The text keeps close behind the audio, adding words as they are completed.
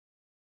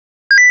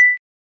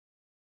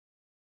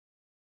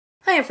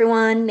Hi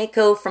everyone,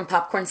 Nico from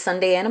Popcorn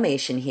Sunday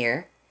Animation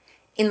here.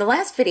 In the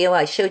last video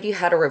I showed you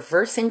how to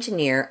reverse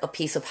engineer a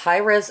piece of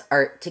high-res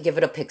art to give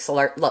it a pixel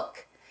art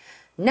look.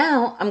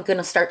 Now I'm going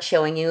to start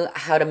showing you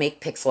how to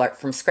make pixel art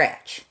from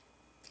scratch.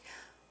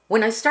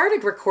 When I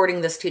started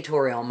recording this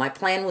tutorial, my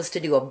plan was to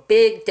do a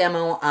big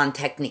demo on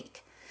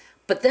technique.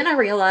 But then I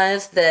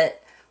realized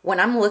that when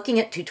I'm looking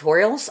at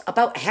tutorials,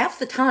 about half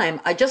the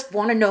time I just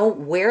want to know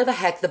where the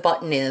heck the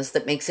button is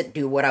that makes it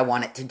do what I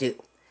want it to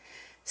do.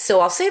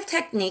 So I'll save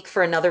technique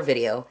for another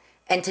video,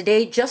 and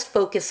today just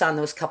focus on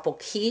those couple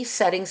key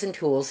settings and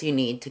tools you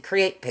need to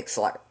create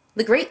pixel art.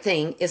 The great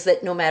thing is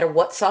that no matter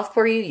what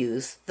software you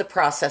use, the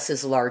process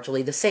is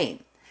largely the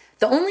same.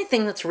 The only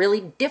thing that's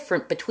really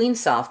different between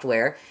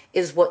software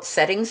is what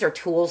settings or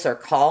tools are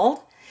called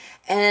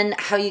and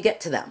how you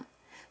get to them.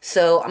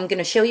 So I'm going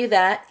to show you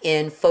that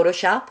in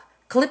Photoshop,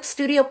 Clip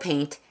Studio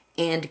Paint,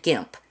 and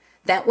Gimp.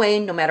 That way,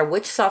 no matter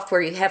which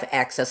software you have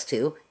access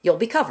to, you'll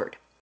be covered.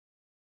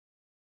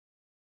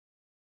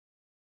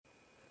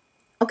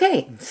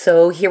 Okay,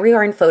 so here we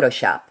are in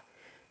Photoshop.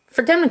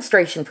 For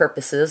demonstration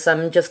purposes,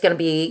 I'm just going to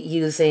be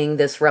using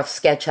this rough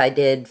sketch I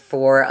did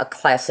for a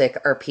classic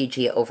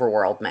RPG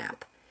overworld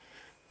map.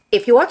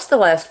 If you watched the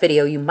last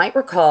video, you might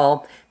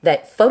recall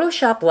that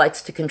Photoshop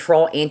likes to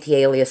control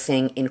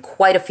anti-aliasing in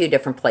quite a few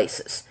different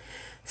places.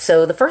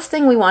 So the first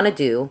thing we want to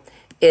do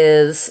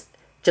is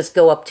just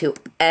go up to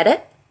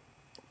Edit,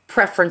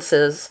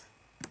 Preferences,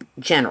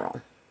 General.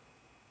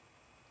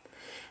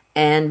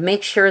 And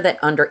make sure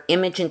that under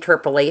Image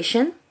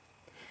Interpolation,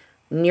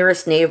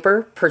 Nearest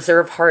Neighbor,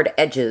 Preserve Hard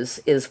Edges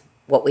is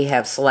what we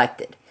have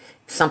selected.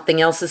 If something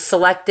else is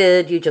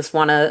selected, you just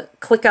want to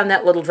click on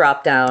that little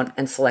drop down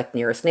and select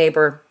Nearest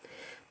Neighbor,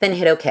 then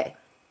hit OK.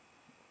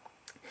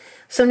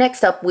 So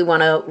next up, we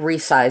want to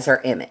resize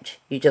our image.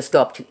 You just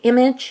go up to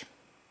Image,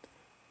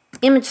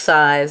 Image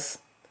Size,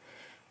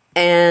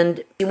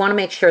 and you want to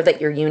make sure that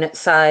your unit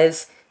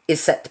size is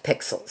set to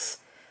pixels.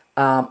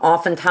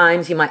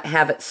 Oftentimes you might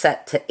have it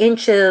set to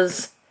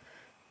inches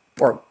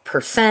or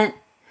percent.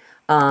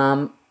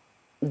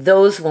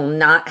 Those will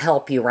not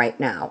help you right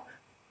now.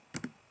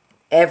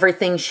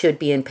 Everything should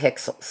be in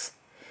pixels.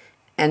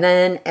 And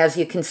then as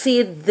you can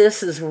see,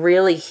 this is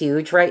really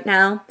huge right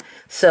now.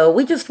 So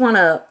we just want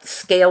to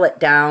scale it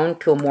down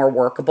to a more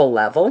workable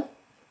level.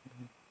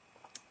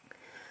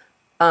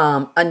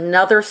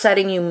 Another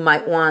setting you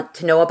might want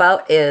to know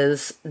about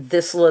is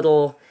this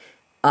little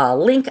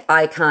link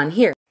icon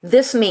here.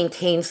 This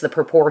maintains the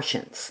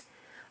proportions.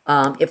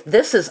 If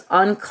this is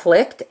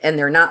unclicked and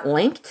they're not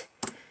linked,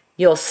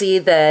 you'll see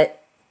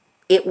that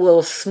it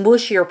will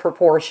smoosh your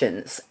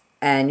proportions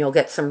and you'll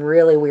get some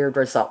really weird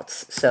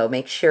results. So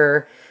make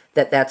sure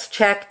that that's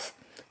checked.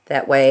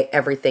 That way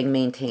everything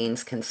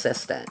maintains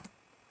consistent.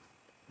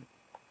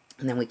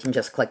 And then we can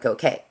just click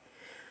OK.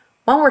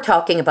 While we're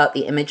talking about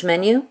the image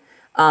menu,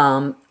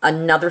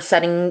 another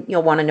setting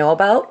you'll want to know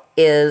about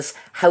is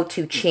how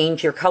to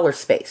change your color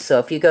space. So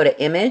if you go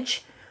to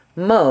Image,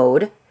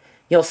 Mode,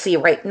 you'll see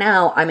right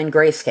now I'm in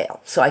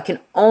grayscale. So I can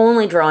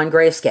only draw in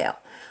grayscale.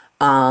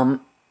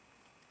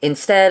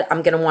 Instead,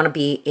 I'm going to want to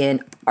be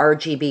in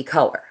RGB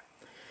color.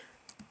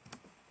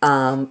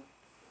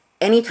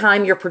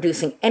 Anytime you're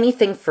producing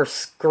anything for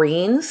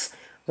screens,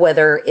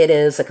 whether it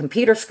is a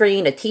computer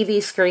screen, a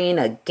TV screen,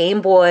 a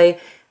Game Boy,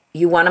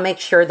 you want to make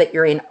sure that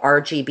you're in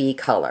RGB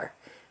color.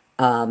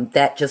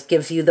 That just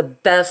gives you the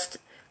best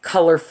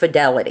color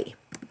fidelity.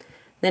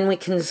 Then we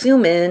can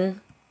zoom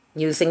in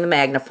using the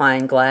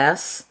magnifying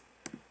glass,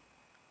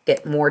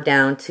 get more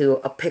down to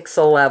a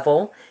pixel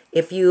level.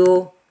 If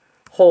you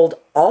hold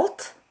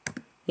Alt,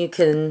 you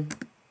can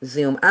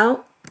zoom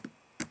out.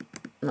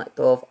 Let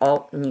go of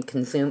Alt and you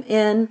can zoom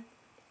in.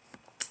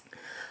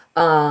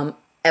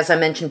 As I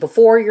mentioned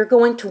before, you're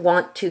going to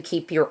want to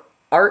keep your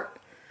art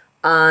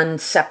on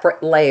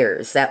separate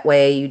layers. That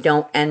way you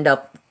don't end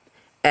up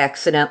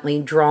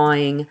accidentally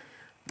drawing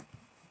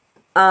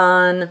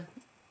on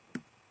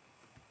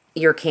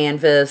your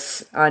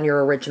canvas, on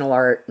your original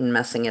art, and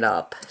messing it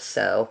up.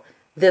 So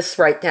this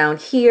right down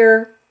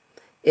here,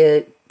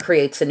 it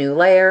creates a new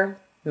layer.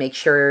 Make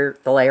sure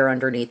the layer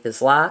underneath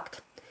is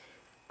locked.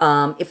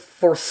 If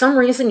for some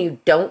reason you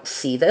don't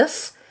see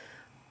this,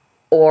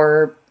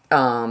 or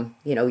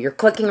you're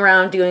clicking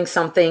around doing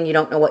something, you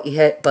don't know what you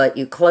hit, but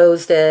you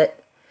closed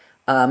it,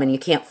 and you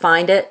can't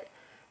find it,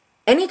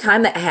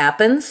 anytime that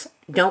happens,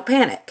 don't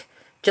panic.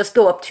 Just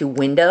go up to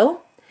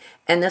Window,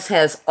 and this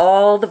has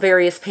all the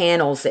various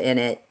panels in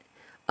it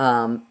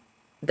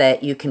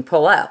that you can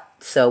pull out.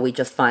 So we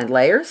just find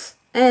Layers,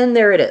 and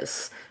there it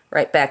is,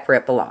 right back where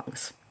it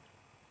belongs.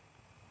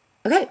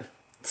 Okay,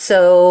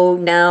 so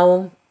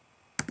now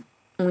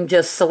we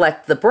just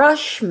select the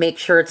brush, make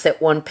sure it's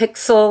at 1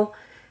 pixel,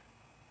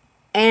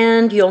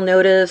 and you'll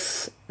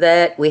notice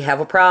that we have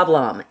a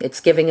problem. It's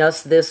giving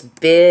us this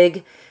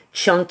big,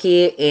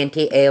 chunky,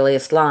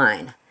 anti-aliased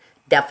line.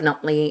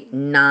 Definitely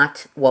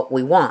not what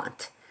we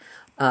want.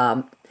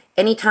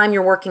 Anytime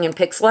you're working in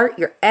pixel art,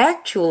 you're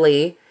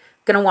actually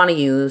going to want to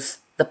use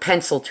the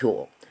pencil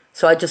tool.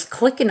 So I just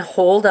click and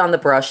hold on the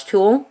brush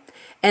tool,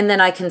 And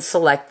then I can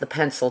select the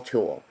pencil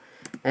tool.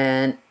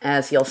 And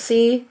as you'll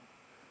see,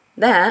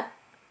 that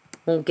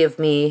will give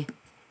me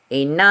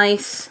a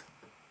nice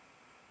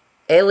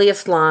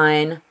aliased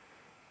line.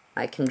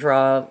 I can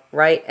draw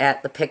right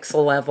at the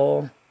pixel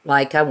level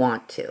like I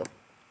want to.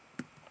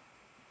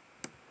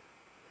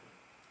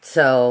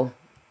 So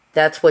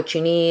that's what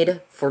you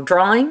need for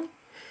drawing.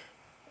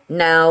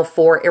 Now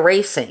for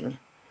erasing.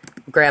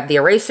 Grab the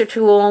eraser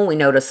tool. We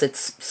notice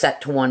it's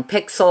set to 1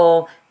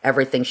 pixel.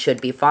 Everything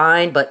should be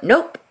fine, but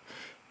nope.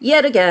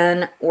 Yet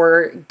again,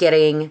 we're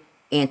getting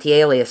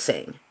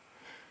anti-aliasing.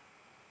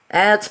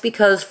 That's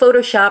because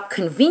Photoshop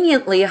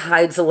conveniently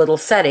hides a little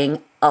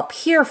setting up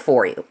here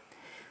for you.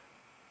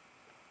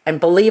 And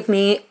believe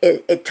me,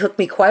 it took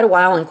me quite a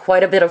while and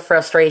quite a bit of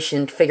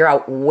frustration to figure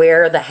out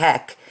where the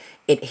heck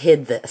it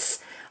hid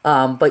this.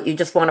 But you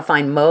just want to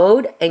find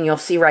mode, and you'll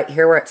see right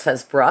here where it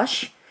says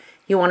brush.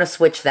 You want to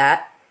switch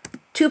that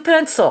to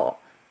pencil.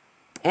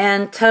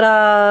 And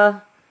ta-da!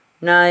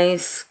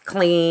 Nice,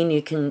 clean.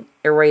 You can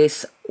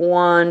erase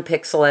 1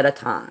 pixel at a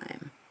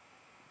time.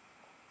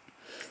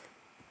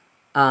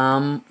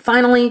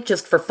 Finally,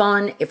 just for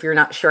fun, if you're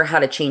not sure how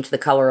to change the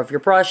color of your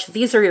brush,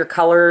 these are your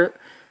color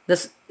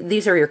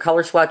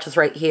swatches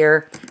right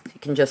here. You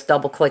can just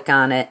double click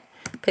on it,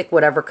 pick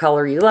whatever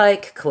color you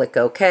like, click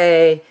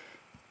OK,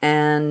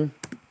 and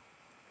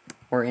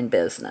we're in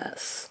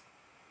business.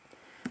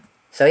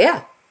 So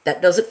yeah,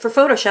 that does it for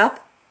Photoshop.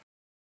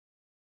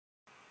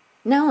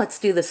 Now let's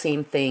do the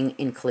same thing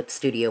in Clip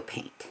Studio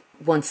Paint.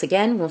 Once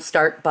again, we'll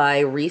start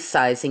by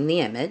resizing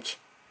the image.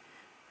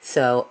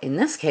 So in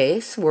this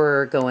case,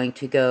 we're going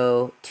to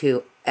go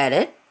to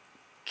Edit,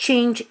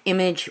 Change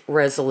Image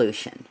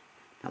Resolution.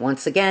 Now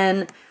once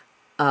again,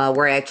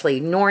 we're actually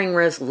ignoring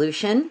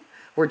resolution.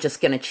 We're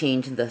just going to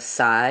change the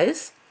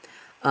size.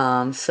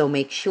 So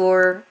make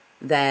sure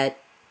that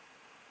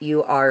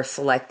you are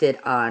selected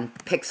on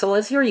Pixel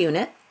as your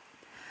unit.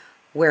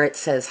 Where it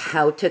says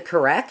How to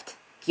Correct,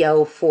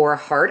 go for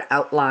Hard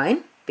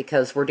Outline,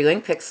 because we're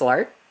doing pixel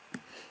art.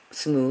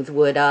 Smooth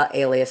would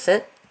alias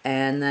it.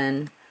 And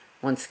then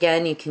once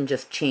again, you can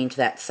just change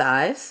that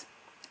size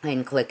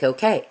and click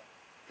OK.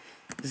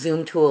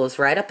 Zoom tool is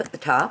right up at the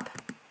top.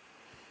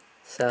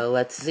 So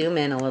let's zoom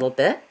in a little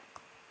bit.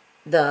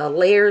 The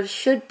layers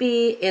should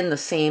be in the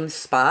same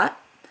spot.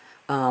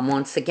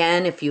 Once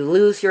again, if you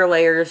lose your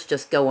layers,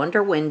 just go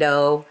under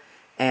Window,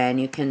 and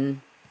you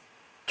can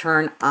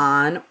turn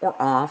on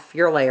or off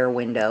your layer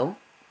window.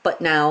 But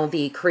now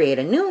the Create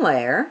a New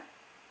Layer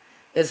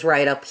is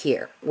right up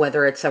here.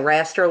 Whether it's a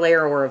raster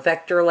layer or a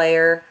vector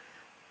layer,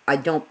 I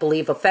don't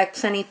believe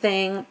affects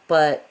anything,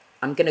 but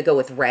I'm going to go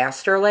with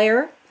raster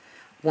layer.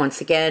 Once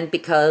again,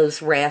 because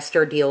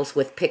raster deals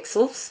with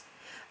pixels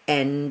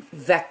and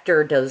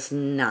vector does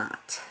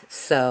not.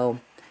 So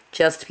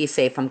just to be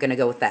safe, I'm going to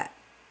go with that.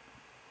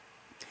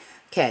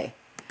 Okay,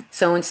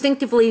 so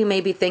instinctively you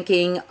may be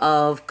thinking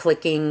of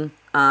clicking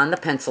on the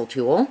pencil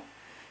tool.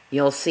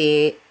 You'll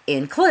see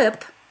in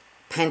Clip,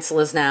 pencil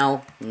is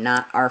now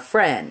not our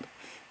friend.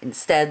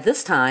 Instead,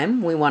 this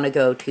time we want to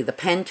go to the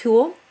pen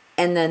tool,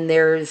 and then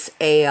there's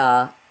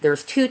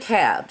 2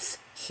 tabs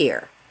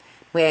here.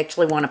 We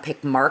actually want to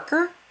pick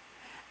marker,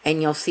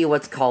 and you'll see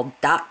what's called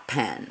dot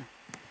pen.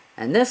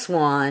 And this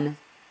one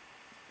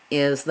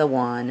is the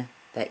one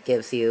that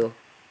gives you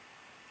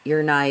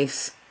your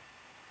nice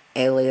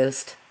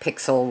aliased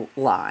pixel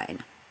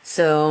line.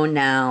 So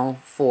now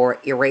for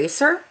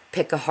eraser,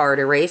 pick a hard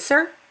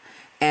eraser,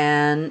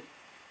 and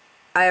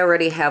I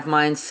already have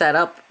mine set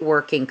up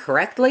working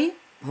correctly.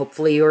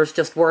 Hopefully yours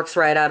just works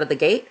right out of the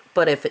gate,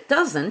 but if it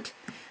doesn't,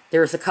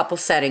 there's a couple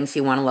settings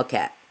you want to look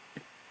at.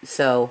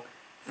 So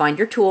find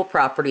your tool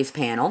properties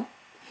panel,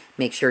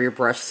 make sure your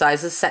brush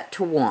size is set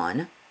to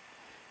 1.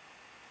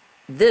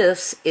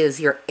 This is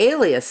your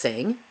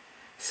aliasing.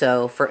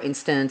 So for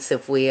instance,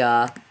 if we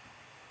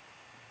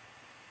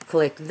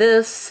click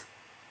this,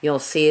 you'll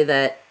see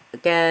that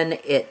again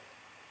it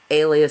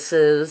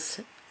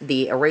aliases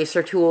the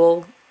eraser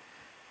tool.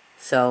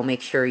 So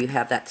make sure you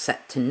have that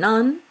set to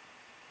none.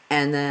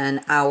 And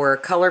then our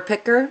color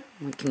picker,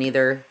 we can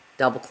either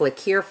double click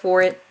here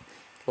for it.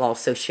 It'll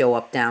also show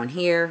up down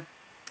here.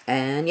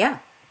 And yeah,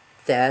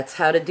 that's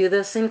how to do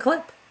this in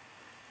Clip.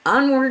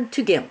 Onward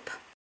to Gimp.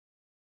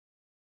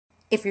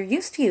 If you're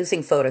used to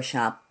using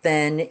Photoshop,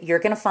 then you're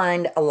going to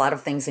find a lot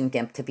of things in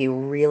Gimp to be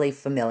really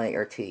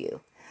familiar to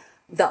you.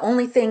 The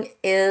only thing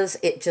is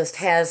it just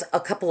has a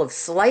couple of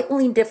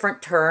slightly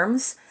different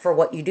terms for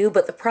what you do,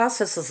 but the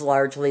process is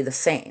largely the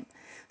same.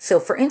 So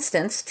for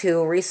instance, to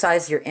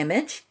resize your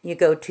image, you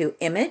go to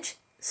Image,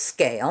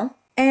 Scale,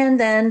 and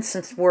then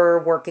since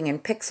we're working in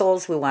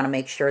pixels, we want to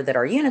make sure that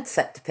our unit's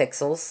set to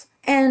pixels.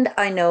 And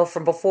I know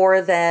from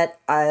before that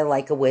I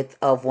like a width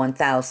of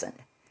 1000.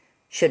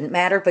 Shouldn't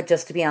matter, but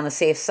just to be on the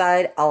safe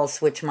side, I'll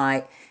switch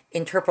my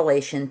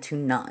interpolation to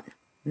none.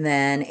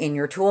 Then in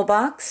your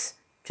toolbox,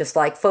 just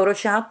like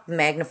Photoshop, the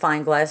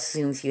magnifying glass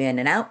zooms you in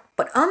and out.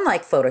 But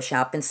unlike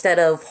Photoshop, instead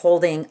of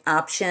holding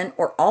Option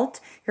or Alt,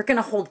 you're going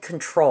to hold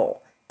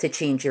Control to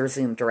change your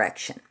zoom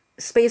direction.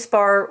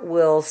 Spacebar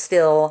will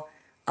still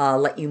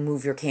let you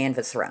move your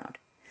canvas around.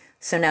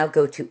 So now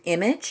go to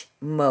Image,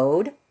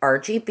 Mode,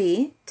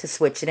 RGB to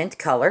switch it into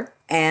color,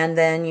 and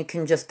then you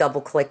can just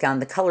double click on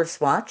the color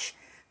swatch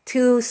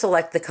to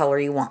select the color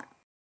you want.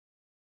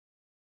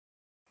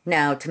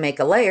 Now to make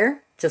a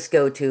layer, just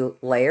go to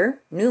Layer,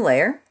 New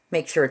Layer,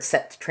 make sure it's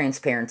set to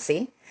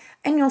Transparency,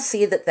 and you'll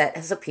see that that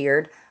has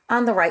appeared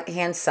on the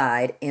right-hand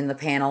side in the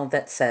panel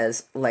that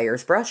says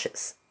Layers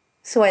Brushes.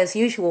 So as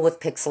usual with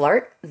pixel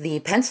art, the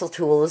pencil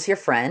tool is your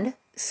friend,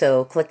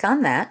 so click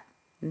on that.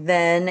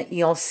 Then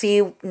you'll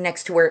see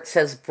next to where it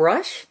says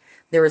Brush,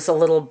 there is a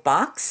little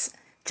box.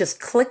 Just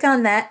click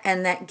on that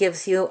and that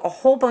gives you a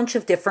whole bunch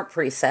of different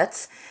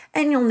presets.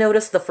 And you'll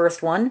notice the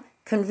first one,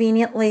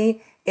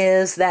 conveniently,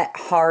 is that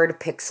hard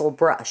pixel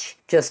brush.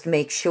 Just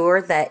make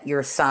sure that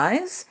your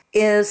size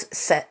is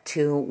set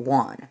to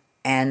 1.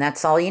 And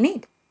that's all you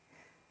need.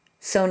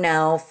 So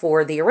now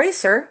for the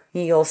eraser,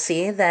 you'll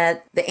see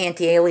that the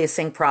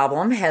anti-aliasing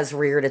problem has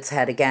reared its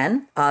head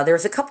again.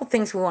 There's a couple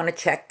things we want to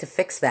check to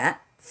fix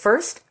that.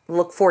 First,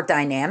 look for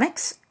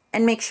dynamics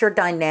and make sure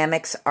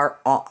dynamics are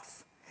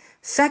off.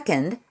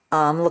 Second,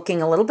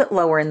 looking a little bit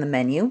lower in the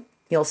menu,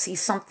 you'll see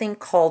something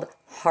called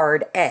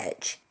hard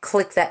edge.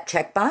 Click that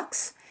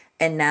checkbox,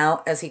 and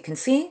now, as you can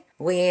see,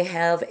 we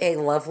have a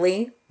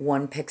lovely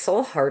 1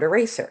 pixel hard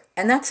eraser.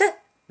 And that's it.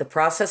 The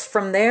process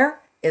from there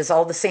is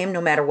all the same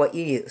no matter what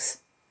you use.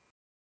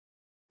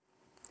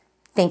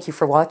 Thank you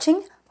for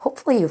watching.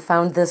 Hopefully you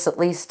found this at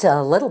least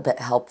a little bit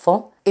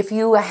helpful. If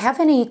you have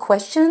any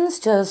questions,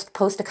 just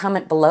post a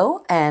comment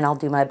below and I'll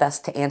do my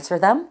best to answer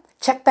them.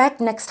 Check back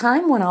next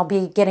time when I'll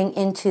be getting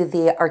into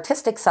the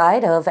artistic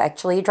side of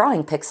actually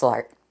drawing pixel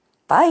art.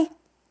 Bye!